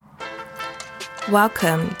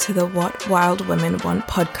Welcome to the What Wild Women Want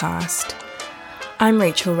podcast. I'm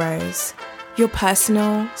Rachel Rose, your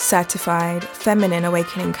personal, certified, feminine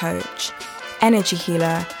awakening coach, energy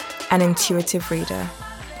healer, and intuitive reader.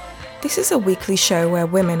 This is a weekly show where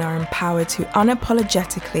women are empowered to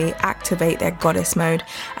unapologetically activate their goddess mode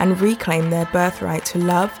and reclaim their birthright to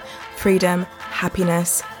love, freedom,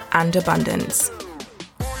 happiness, and abundance.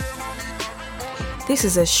 This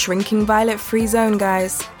is a shrinking violet free zone,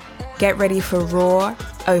 guys. Get ready for raw,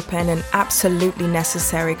 open, and absolutely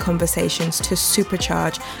necessary conversations to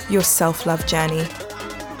supercharge your self-love journey.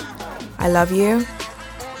 I love you.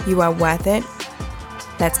 You are worth it.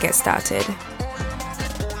 Let's get started.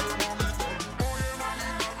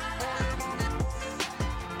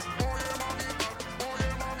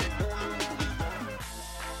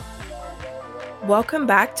 Welcome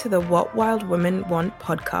back to the What Wild Women Want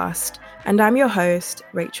podcast, and I'm your host,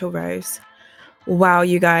 Rachel Rose. Wow,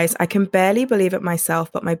 you guys, I can barely believe it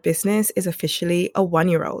myself, but my business is officially a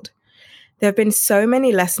 1-year-old. There have been so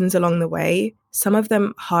many lessons along the way, some of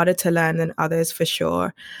them harder to learn than others for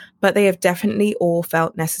sure, but they have definitely all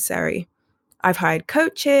felt necessary. I've hired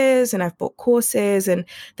coaches and I've bought courses and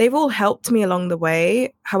they've all helped me along the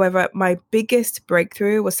way. However, my biggest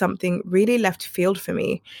breakthrough was something really left field for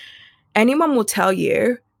me. Anyone will tell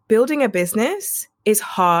you building a business is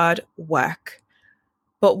hard work.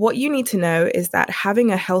 But what you need to know is that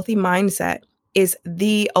having a healthy mindset is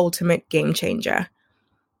the ultimate game changer.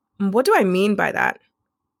 And what do I mean by that?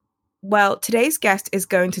 Well, today's guest is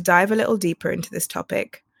going to dive a little deeper into this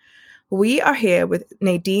topic. We are here with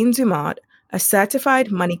Nadine Zumot, a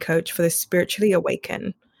certified money coach for the spiritually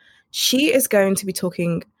awakened. She is going to be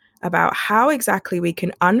talking about how exactly we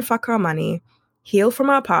can unfuck our money, heal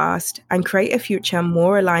from our past, and create a future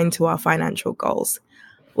more aligned to our financial goals.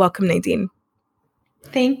 Welcome, Nadine.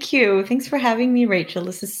 Thank you. Thanks for having me, Rachel.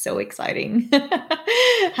 This is so exciting.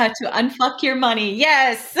 How to unfuck your money.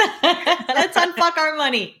 Yes. Let's unfuck our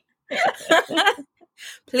money.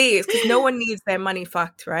 Please, because no one needs their money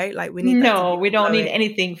fucked, right? Like we need. No, we don't need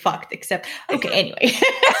anything fucked except. Okay, anyway.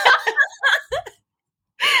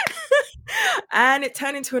 And it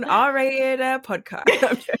turned into an R-rated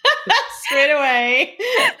podcast. Straight away.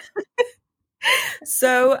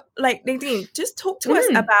 So, Nadine, just talk to us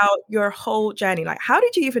about your whole journey. Like, how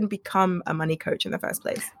did you even become a money coach in the first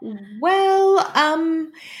place? Well,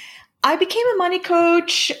 I became a money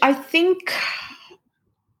coach. I think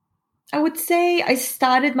I would say I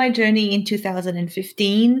started my journey in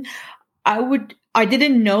 2015. I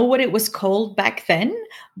didn't know what it was called back then,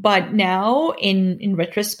 but now in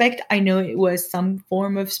retrospect, I know it was some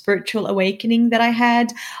form of spiritual awakening that I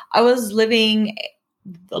had. I was living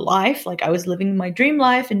the life, like I was living my dream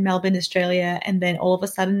life in Melbourne, Australia, and then all of a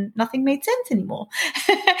sudden nothing made sense anymore.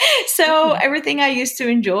 So everything I used to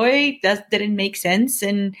enjoy didn't make sense,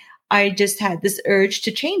 and I just had this urge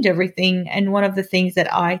to change everything. And one of the things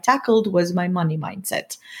that I tackled was my money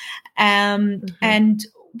mindset. And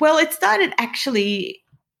well, it started actually,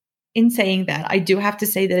 in saying that, I do have to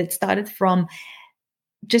say that it started from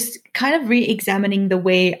just kind of re-examining the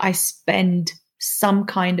way I spend some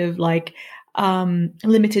kind of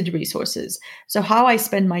limited resources. So how I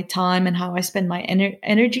spend my time and how I spend my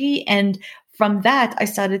energy. And from that, I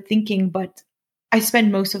started thinking, but I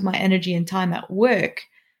spend most of my energy and time at work.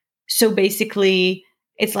 So basically,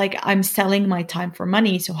 it's like I'm selling my time for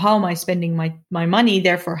money. So how am I spending my money?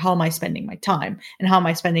 Therefore, how am I spending my time? And how am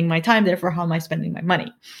I spending my time? Therefore, how am I spending my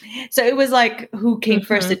money? So it was like, who came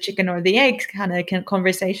first, the chicken or the egg kind of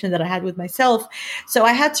conversation that I had with myself. So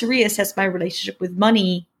I had to reassess my relationship with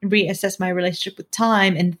money, reassess my relationship with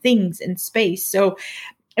time and things and space. So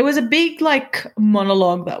it was a big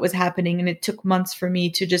monologue that was happening. And it took months for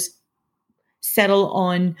me to just settle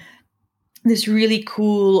on this really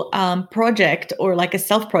cool project, or like a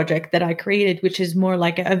self project that I created, which is more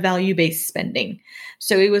like a value-based spending.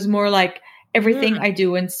 So it was more like everything I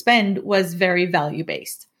do and spend was very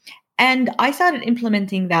value-based. And I started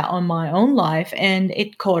implementing that on my own life, and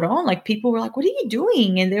it caught on. Like, people were like, what are you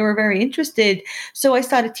doing? And they were very interested. So I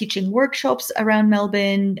started teaching workshops around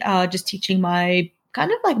Melbourne, just teaching my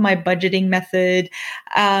budgeting method,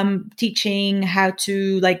 teaching how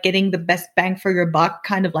to getting the best bang for your buck,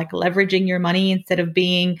 kind of like leveraging your money instead of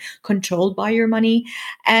being controlled by your money,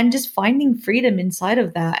 and just finding freedom inside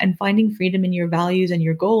of that and finding freedom in your values and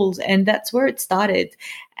your goals. And that's where it started.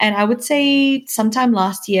 And I would say sometime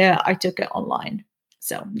last year, I took it online.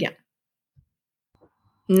 So, yeah.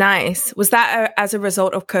 Nice. Was that as a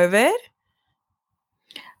result of COVID?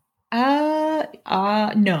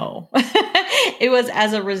 No. It was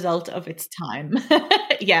as a result of its time.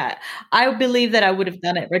 Yeah. I believe that I would have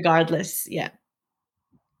done it regardless. Yeah.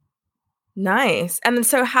 Nice. And then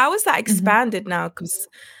so how has that Mhm. expanded now? Because,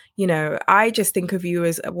 I just think of you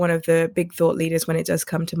as one of the big thought leaders when it does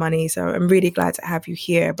come to money. So I'm really glad to have you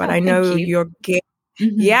here. But Oh, I thank know you. your game,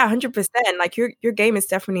 Mhm. yeah, 100%. Like your game has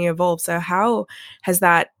definitely evolved. So how has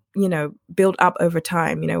that, built up over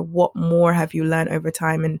time? What more have you learned over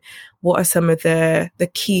time? And what are some of the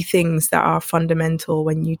key things that are fundamental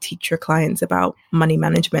when you teach your clients about money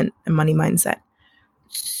management and money mindset?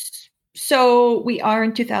 So we are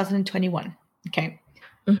in 2021. Okay.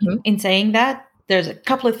 Hmm. In saying that, there's a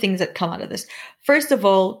couple of things that come out of this. First of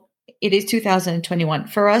all, it is 2021.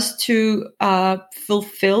 For us to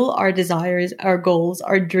fulfill our desires, our goals,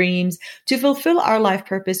 our dreams, to fulfill our life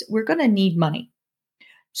purpose, we're going to need money.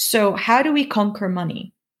 So, how do we conquer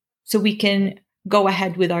money? So we can go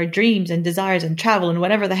ahead with our dreams and desires and travel and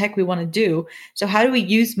whatever the heck we want to do. So, how do we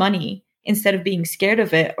use money instead of being scared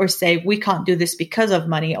of it or say, we can't do this because of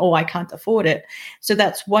money? Oh, I can't afford it. So,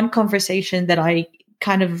 that's one conversation that I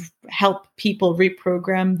kind of help people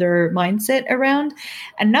reprogram their mindset around.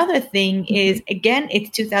 Another thing is, again, it's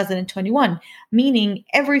 2021, meaning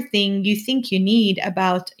everything you think you need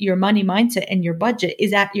about your money mindset and your budget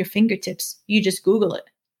is at your fingertips. You just Google it.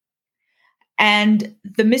 And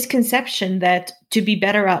the misconception that to be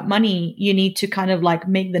better at money, you need to kind of like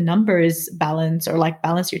make the numbers balance or like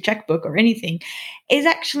balance your checkbook or anything is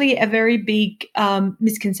actually a very big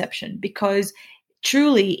misconception, because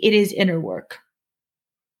truly it is inner work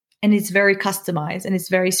and it's very customized and it's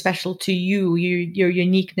very special to you, your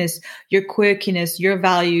uniqueness, your quirkiness, your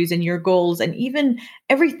values and your goals, and even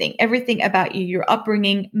everything about you, your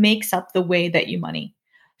upbringing makes up the way that you money.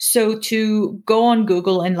 So to go on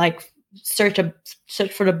Google and like search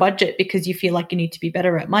for the budget because you feel like you need to be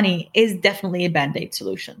better at money is definitely a band-aid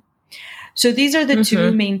solution. So these are the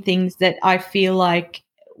two Hmm. main things that I feel like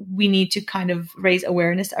we need to kind of raise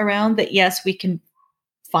awareness around, that yes, we can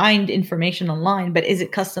find information online, but is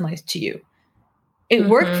it customized to you? It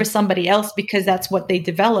worked for Hmm. somebody else because that's what they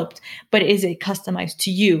developed, but is it customized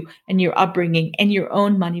to you and your upbringing and your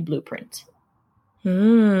own money blueprint?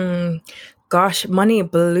 Mm. Gosh, money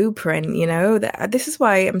blueprint, this is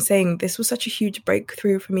why I'm saying this was such a huge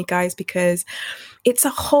breakthrough for me, guys, because it's a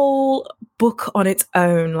whole book on its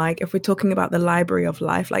own. Like, if we're talking about the library of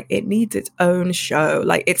life, like, it needs its own show.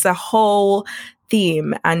 Like, it's a whole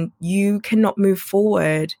theme, and you cannot move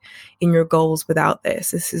forward in your goals without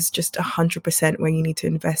this. This is just 100% where you need to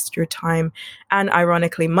invest your time and,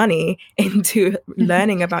 ironically, money into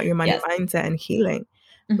learning about your money Yes. mindset and healing,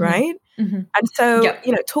 Mm-hmm. right? Mm-hmm. And so,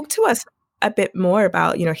 Yep. talk to us a bit more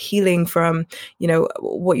about, healing from,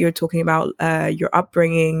 what you're talking about, your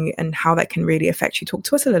upbringing and how that can really affect you. Talk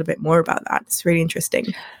to us a little bit more about that. It's really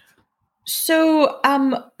interesting. So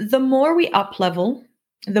the more we up level,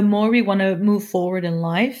 the more we want to move forward in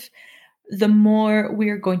life, the more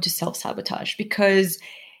we're going to self-sabotage, because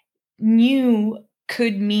new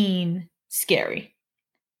could mean scary.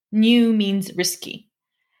 New means risky.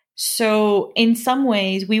 So, in some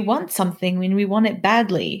ways, we want something when we want it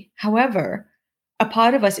badly. However, a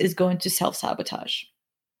part of us is going to self sabotage.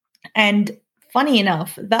 And funny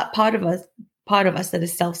enough, that part of us that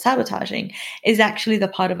is self sabotaging, is actually the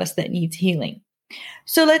part of us that needs healing.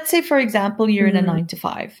 So, let's say, for example, you're in a Mm, 9 to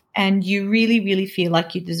 5 and you really, really feel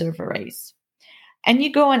like you deserve a raise. And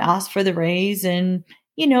you go and ask for the raise, and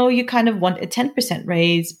you kind of want a 10%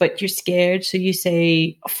 raise, but you're scared. So you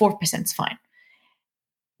say 4% is fine.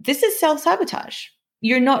 This is self-sabotage.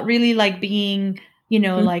 You're not really like being,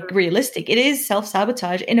 like mhm, realistic. It is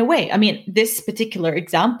self-sabotage in a way. I mean, this particular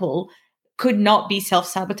example could not be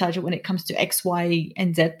self-sabotage when it comes to X, Y,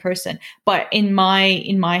 and Z person. But in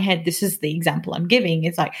my head, this is the example I'm giving.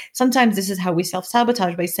 It's like sometimes this is how we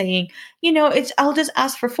self-sabotage by saying, it's I'll just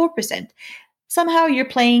ask for 4%. Somehow you're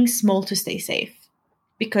playing small to stay safe,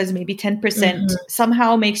 because maybe 10% mhm,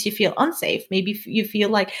 somehow makes you feel unsafe. Maybe you feel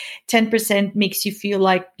like 10% makes you feel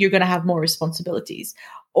like you're going to have more responsibilities,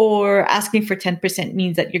 or asking for 10%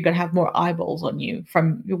 means that you're going to have more eyeballs on you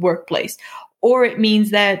from your workplace, or it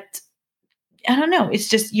means that, I don't know, it's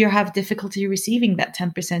just you have difficulty receiving that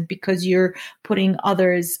 10% because you're putting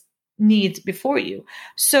others' needs before you.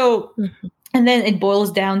 So, mhm, and then it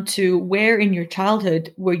boils down to, where in your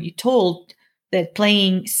childhood were you told that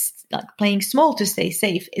playing small to stay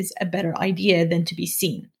safe is a better idea than to be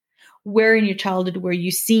seen? Where in your childhood were you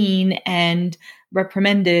seen and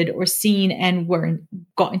reprimanded, or seen and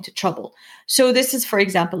got into trouble? So this is, for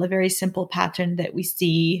example, a very simple pattern that we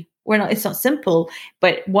see. It's not simple,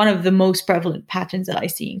 but one of the most prevalent patterns that I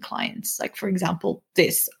see in clients. Like, for example,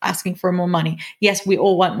 this asking for more money. Yes, we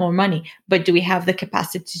all want more money, but do we have the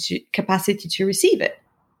capacity to receive it?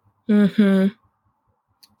 mhm.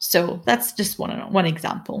 So that's just one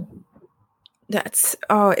example.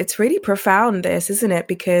 It's really profound, this, isn't it?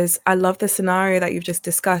 Because I love the scenario that you've just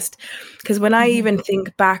discussed. Because when I even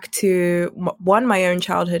think back to one, my own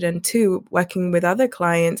childhood, and two, working with other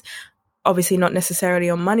clients, obviously not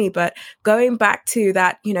necessarily on money, but going back to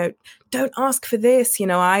that, don't ask for this.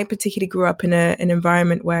 I particularly grew up in an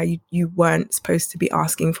environment where you weren't supposed to be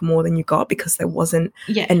asking for more than you got because there wasn't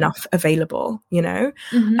enough available,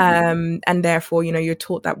 and therefore, you're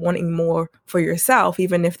taught that wanting more for yourself,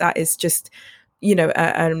 even if that is just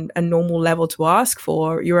a normal level to ask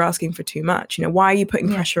for, you're asking for too much. Why are you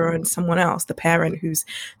putting pressure on someone else, the parent who's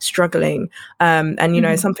struggling? And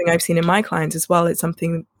something I've seen in my clients as well. It's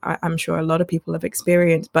something I'm sure a lot of people have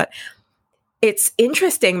experienced, but it's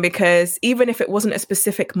interesting because even if it wasn't a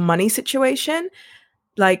specific money situation,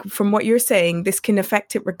 like from what you're saying, this can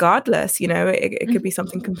affect it regardless. It could be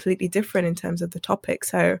something completely different in terms of the topic.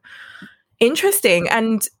 So interesting.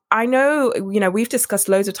 And I know, we've discussed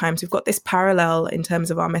loads of times, we've got this parallel in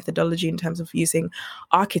terms of our methodology, in terms of using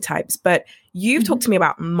archetypes, but you've talked to me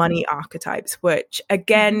about money archetypes, which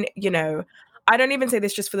again, I don't even say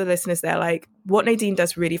this just for the listeners there, like what Nadine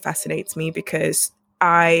does really fascinates me because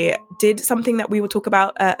I did something that we will talk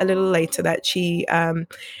about a little later that she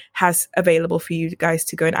has available for you guys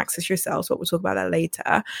to go and access yourselves, but we'll talk about that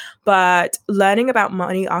later. But learning about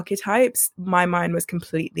money archetypes, my mind was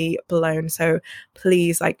completely blown. So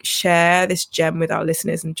please share this gem with our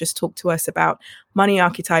listeners and just talk to us about money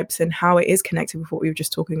archetypes and how it is connected with what we were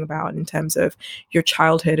just talking about in terms of your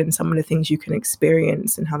childhood and some of the things you can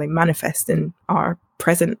experience and how they manifest and are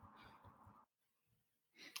present.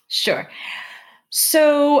 Sure.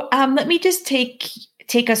 So let me just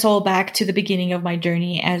take us all back to the beginning of my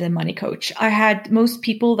journey as a money coach. I had most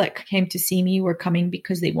people that came to see me were coming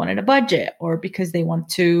because they wanted a budget or because they want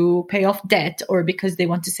to pay off debt or because they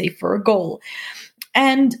want to save for a goal.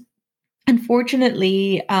 And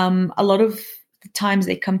unfortunately, a lot of the times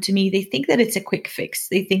they come to me, they think that it's a quick fix.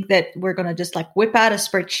 They think that we're going to just whip out a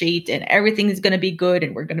spreadsheet and everything is going to be good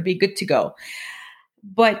and we're going to be good to go.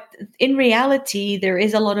 But in reality, there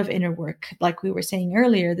is a lot of inner work. Like we were saying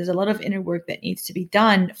earlier, there's a lot of inner work that needs to be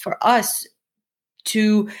done for us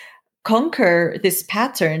to conquer this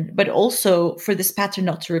pattern, but also for this pattern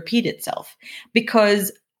not to repeat itself.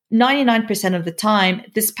 Because 99% of the time,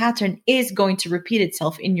 this pattern is going to repeat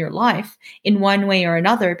itself in your life in one way or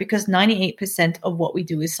another, because 98% of what we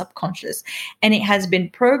do is subconscious. And it has been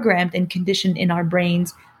programmed and conditioned in our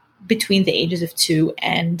brains between the ages of 2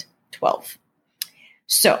 and 12.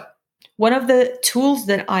 So one of the tools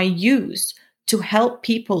that I use to help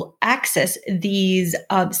people access these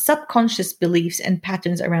subconscious beliefs and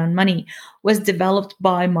patterns around money was developed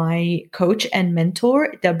by my coach and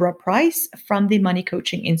mentor, Deborah Price, from the Money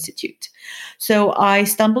Coaching Institute. So I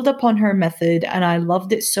stumbled upon her method and I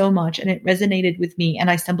loved it so much and it resonated with me.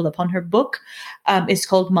 And I stumbled upon her book. It's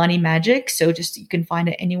called Money Magic. So just you can find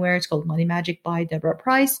it anywhere. It's called Money Magic by Deborah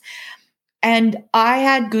Price. And I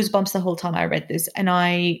had goosebumps the whole time I read this. And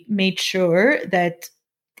I made sure that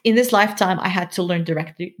in this lifetime, I had to learn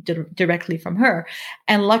directly from her.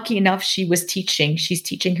 And lucky enough, she's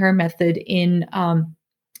teaching her method in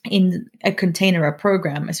a container, a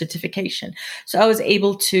program, a certification. So I was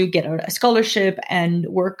able to get a scholarship and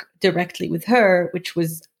work directly with her, which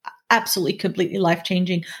was absolutely completely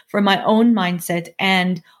life-changing for my own mindset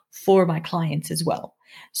and for my clients as well.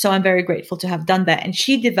 So I'm very grateful to have done that. And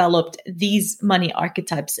she developed these money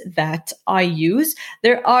archetypes that I use.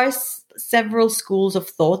 There are several schools of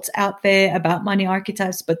thoughts out there about money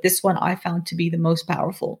archetypes, but this one I found to be the most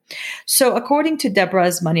powerful. So according to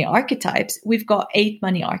Deborah's money archetypes, we've got 8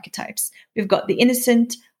 money archetypes. We've got the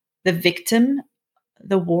innocent, the victim,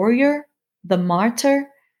 the warrior, the martyr,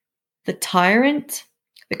 the tyrant,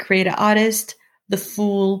 the creator artist, the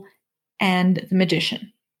fool, and the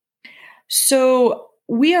magician. So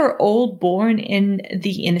we are all born in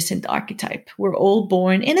the innocent archetype. We're all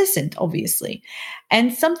born innocent, obviously.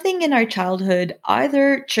 And something in our childhood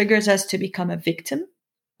either triggers us to become a victim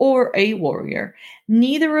or a warrior.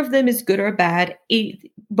 Neither of them is good or bad.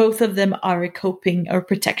 Both of them are a coping or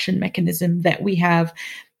protection mechanism that we have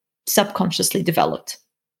subconsciously developed.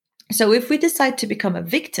 So if we decide to become a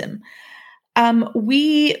victim,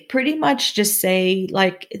 we pretty much just say,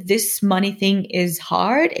 this money thing is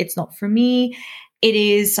hard. It's not for me. It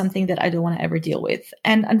is something that I don't want to ever deal with.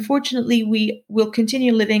 And unfortunately, we will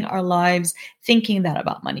continue living our lives thinking that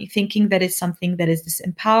about money, thinking that it's something that is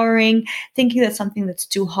disempowering, thinking that's something that's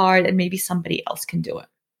too hard and maybe somebody else can do it.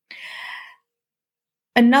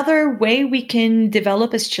 Another way we can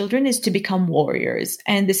develop as children is to become warriors.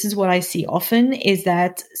 And this is what I see often, is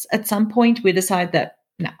that at some point we decide that,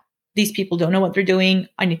 no, these people don't know what they're doing.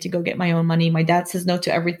 I need to go get my own money. My dad says no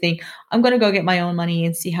to everything. I'm going to go get my own money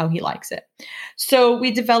and see how he likes it. So we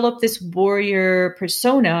develop this warrior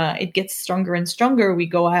persona. It gets stronger and stronger. We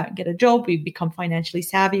go out and get a job. We become financially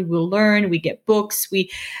savvy. We'll learn. We get books. We,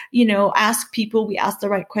 ask people. We ask the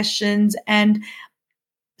right questions. And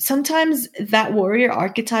sometimes that warrior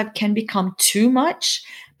archetype can become too much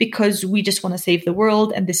because we just want to save the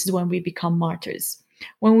world. And this is when we become martyrs.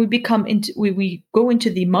 When we go into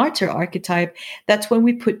the martyr archetype, that's when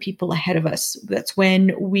we put people ahead of us. That's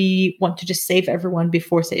when we want to just save everyone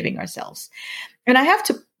before saving ourselves. And I have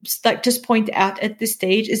to just point out at this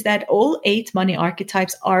stage is that all 8 money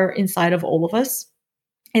archetypes are inside of all of us.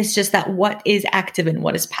 It's just that what is active and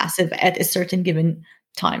what is passive at a certain given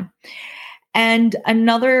time. And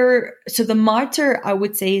so the martyr, I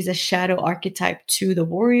would say, is a shadow archetype to the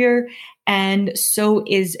warrior, and so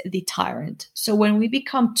is the tyrant. So when we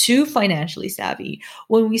become too financially savvy,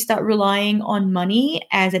 when we start relying on money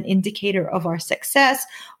as an indicator of our success,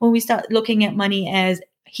 when we start looking at money as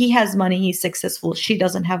he has money, he's successful, she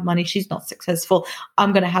doesn't have money, she's not successful,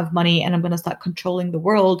 I'm going to have money and I'm going to start controlling the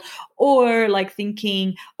world, or like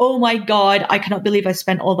thinking, oh my God, I cannot believe I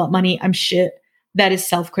spent all that money, I'm shit. That is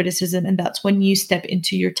self-criticism, and that's when you step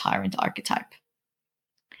into your tyrant archetype.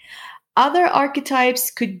 Other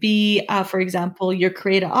archetypes could be, for example, your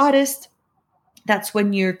creator artist. That's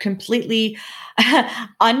when you're completely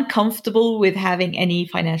uncomfortable with having any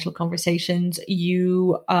financial conversations.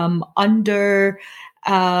 You under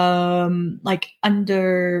earn.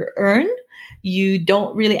 You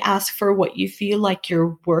don't really ask for what you feel like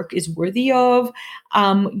your work is worthy of.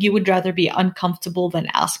 You would rather be uncomfortable than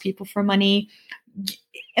ask people for money.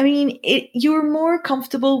 I mean, you're more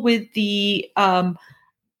comfortable with the, kind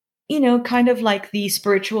of like the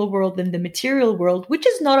spiritual world than the material world, which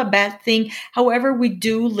is not a bad thing. However, we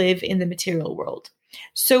do live in the material world.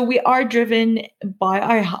 So we are driven by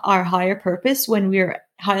our higher purpose when we're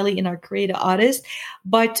highly in our creative artist,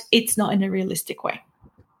 but it's not in a realistic way.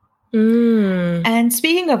 And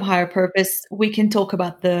speaking of higher purpose, we can talk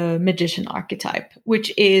about the magician archetype,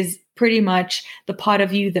 which is pretty much the part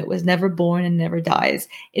of you that was never born and never dies.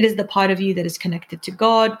 It is the part of you that is connected to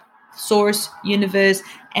God, source, universe,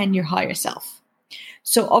 and your higher self.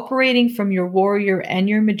 So operating from your warrior and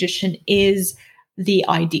your magician is the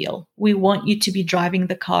ideal. We want you to be driving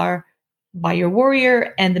the car by your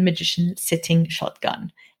warrior and the magician sitting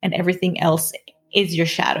shotgun, and everything else is your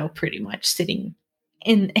shadow pretty much sitting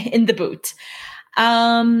in the boot.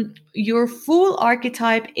 Your fool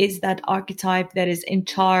archetype is that archetype that is in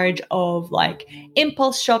charge of like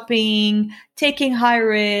impulse shopping, taking high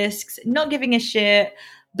risks, not giving a shit,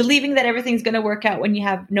 believing that everything's going to work out when you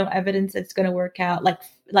have no evidence that it's going to work out,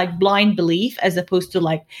 like blind belief as opposed to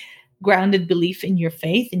like grounded belief in your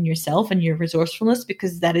faith, in yourself, and your resourcefulness,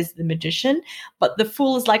 because that is the magician. But the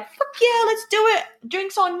fool is like, fuck yeah, let's do it.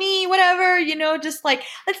 Drinks on me, whatever, just like,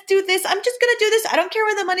 let's do this. I'm just going to do this. I don't care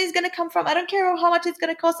where the money is going to come from. I don't care how much it's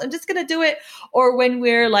going to cost. I'm just going to do it. Or when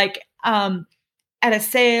we're like at a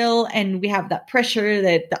sale and we have that pressure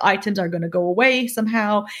that the items are going to go away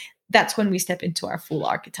somehow, that's when we step into our fool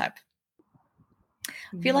archetype.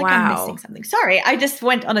 I feel like I'm missing something. Sorry, I just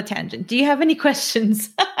went on a tangent. Do you have any questions?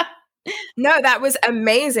 No, that was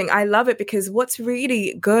amazing. I love it, because what's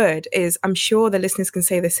really good is, I'm sure the listeners can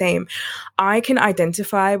say the same, I can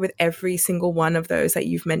identify with every single one of those that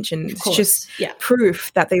you've mentioned. It's just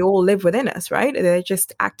proof that they all live within us, right? They're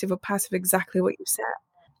just active or passive, exactly what you said.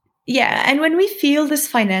 Yeah. And when we feel this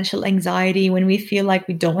financial anxiety, when we feel like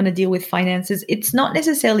we don't want to deal with finances, it's not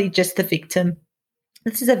necessarily just the victim.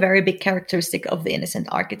 This is a very big characteristic of the innocent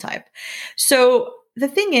archetype. So the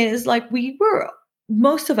thing is, like,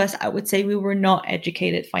 most of us, I would say, we were not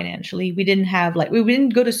educated financially. We didn't have we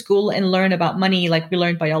didn't go to school and learn about money like we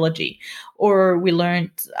learned biology or we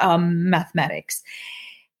learned mathematics.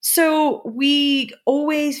 So we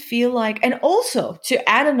always feel like, and also to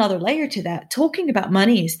add another layer to that, talking about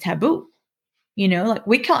money is taboo.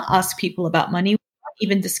 We can't ask people about money. We can't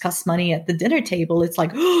even discuss money at the dinner table. It's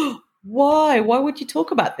like, oh, why? Why would you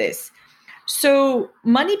talk about this? So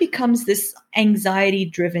money becomes this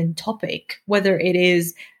anxiety-driven topic, whether it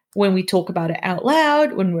is when we talk about it out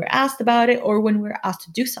loud, when we're asked about it, or when we're asked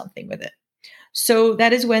to do something with it. So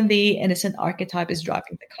that is when the innocent archetype is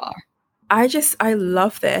driving the car. I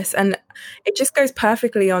love this. And it just goes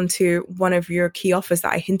perfectly onto one of your key offers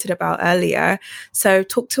that I hinted about earlier. So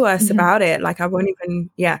talk to us about it. Like, I won't even,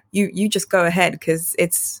 you just go ahead, because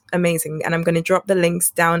it's amazing. And I'm going to drop the links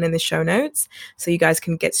down in the show notes so you guys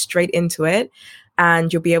can get straight into it.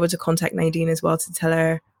 And you'll be able to contact Nadine as well to tell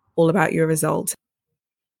her all about your result.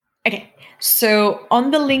 Okay. So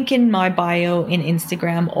on the link in my bio in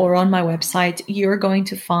Instagram or on my website, you're going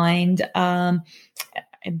to find a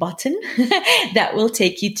button that will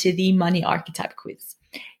take you to the money archetype quiz.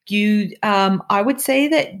 I would say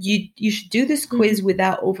that you should do this quiz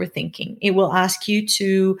without overthinking. It will ask you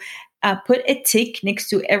to put a tick next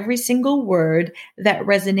to every single word that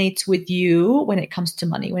resonates with you when it comes to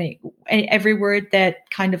money. Every word that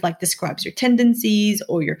kind of like describes your tendencies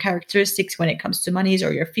or your characteristics when it comes to monies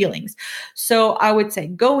or your feelings. So I would say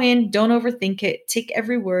go in, don't overthink it, tick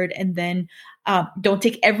every word, and then don't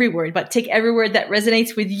tick every word, but tick every word that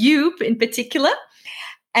resonates with you in particular.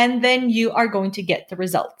 And then you are going to get the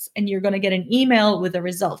results, and you're going to get an email with the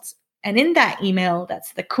results. And in that email,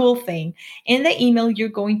 that's the cool thing. In the email, you're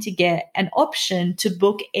going to get an option to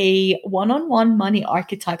book a one-on-one money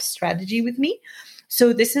archetype strategy with me.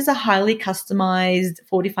 So this is a highly customized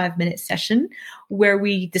 45-minute session where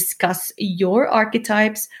we discuss your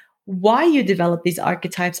archetypes, why you develop these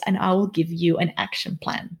archetypes, and I will give you an action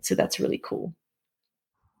plan. So that's really cool.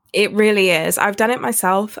 It really is. I've done it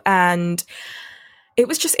myself, and it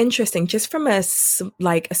was just interesting, just from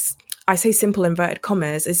I say simple inverted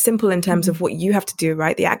commas. It's simple in terms of what you have to do,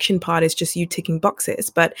 right? The action part is just you ticking boxes,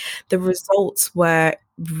 but the results were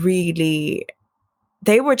really,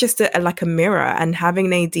 they were just like a mirror. And having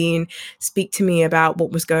Nadine speak to me about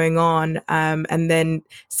what was going on, and then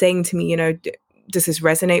saying to me, you know, does this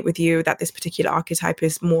resonate with you, that this particular archetype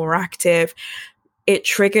is more active? It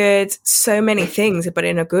triggered so many things, but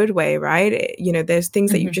in a good way, right? You know, there's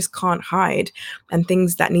things that you just can't hide and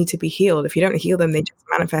things that need to be healed. If you don't heal them, they just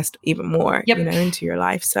manifest even more, you know, into your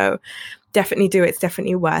life. So definitely do it. It's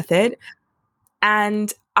definitely worth it.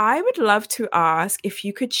 And I would love to ask if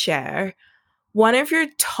you could share one of your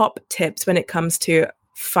top tips when it comes to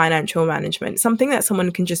financial management, something that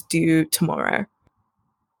someone can just do tomorrow.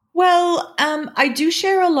 Well, I do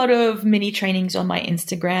share a lot of mini trainings on my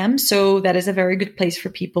Instagram. So that is a very good place for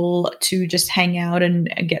people to just hang out and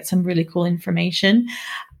get some really cool information.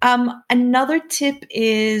 Another tip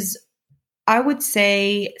is, I would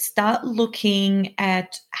say, start looking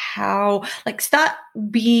at start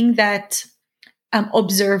being that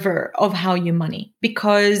observer of how you money,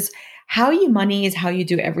 because how you money is how you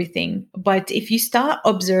do everything. But if you start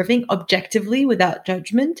observing objectively without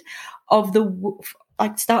judgment of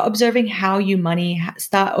start observing how you money,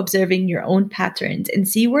 start observing your own patterns and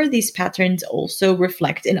see where these patterns also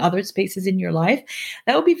reflect in other spaces in your life.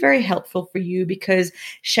 That will be very helpful for you, because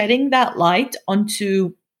shedding that light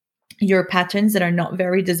onto your patterns that are not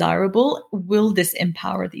very desirable will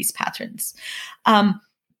disempower these patterns.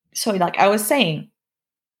 So like I was saying,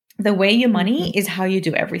 the way you money is how you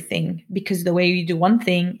do everything, because the way you do one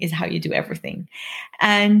thing is how you do everything.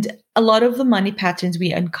 And a lot of the money patterns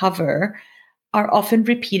we uncover are often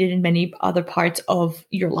repeated in many other parts of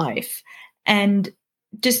your life. And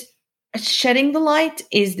just shedding the light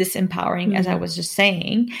is disempowering, as I was just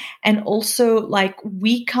saying. And also, like,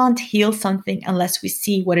 we can't heal something unless we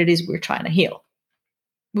see what it is we're trying to heal.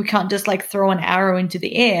 We can't just like throw an arrow into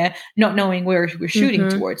the air, not knowing where we're shooting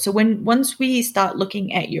towards. So once we start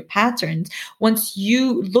looking at your patterns, once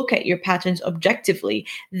you look at your patterns objectively,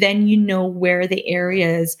 then you know where the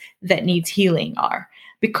areas that needs healing are.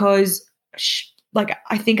 Because like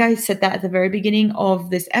I think I said that at the very beginning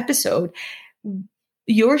of this episode,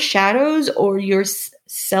 your shadows or your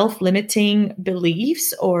self-limiting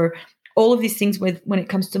beliefs or all of these things when it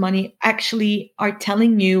comes to money actually are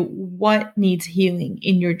telling you what needs healing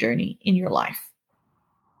in your journey, in your life.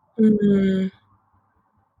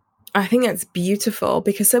 I think that's beautiful,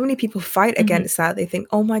 because so many people fight against that. They think,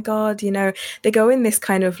 oh my God, you know, they go in this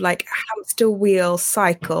kind of like hamster wheel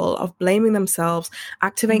cycle of blaming themselves,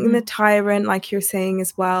 activating the tyrant, like you're saying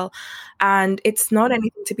as well. And it's not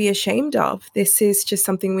anything to be ashamed of. This is just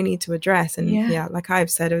something we need to address. And yeah like I've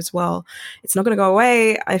said as well, it's not going to go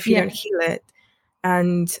away if you don't heal it.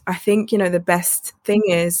 And I think, you know, the best thing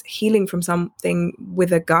is healing from something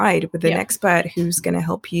with a guide, with an expert who's going to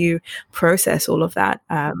help you process all of that.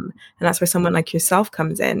 And that's where someone like yourself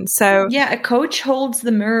comes in. So yeah, a coach holds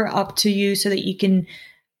the mirror up to you so that you can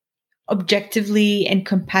objectively and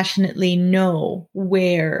compassionately know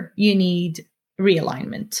where you need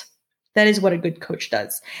realignment. That is what a good coach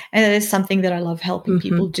does. And that is something that I love helping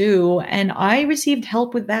people do. And I received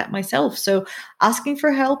help with that myself. So asking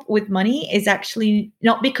for help with money is actually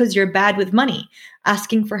not because you're bad with money.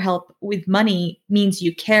 Asking for help with money means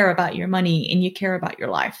you care about your money and you care about your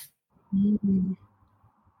life.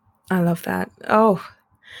 I love that. Oh,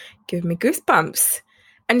 give me goosebumps.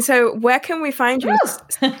 And so where can we find you?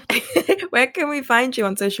 Where can we find you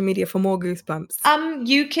on social media for more goosebumps?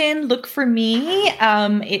 You can look for me.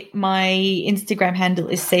 My Instagram handle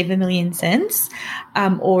is Save a Million Cents.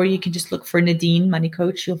 Or you can just look for Nadine Money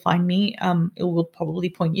Coach. You'll find me. It will probably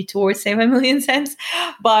point you towards Save a Million Cents.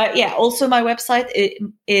 But yeah, also my website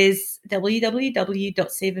is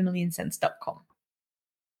www.saveamillion.cents.com.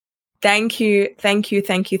 Thank you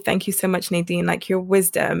so much, Nadine. Like, your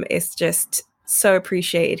wisdom is just so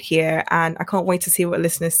appreciated here, and I can't wait to see what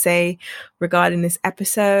listeners say regarding this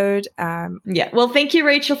episode. Well, thank you,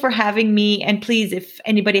 Rachel, for having me. And please, if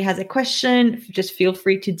anybody has a question, just feel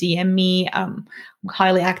free to DM me. I'm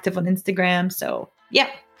highly active on Instagram, so yeah,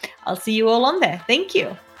 I'll see you all on there. Thank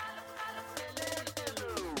you.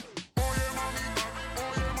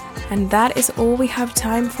 And that is all we have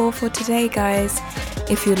time for today, guys.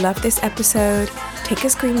 If you love this episode, take a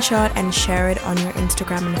screenshot and share it on your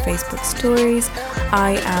Instagram and Facebook stories.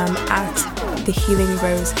 I am at The Healing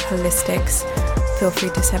Rose Holistics. Feel free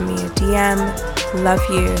to send me a DM. Love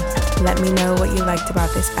you. Let me know what you liked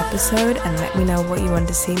about this episode and let me know what you want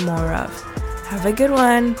to see more of. Have a good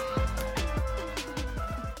one.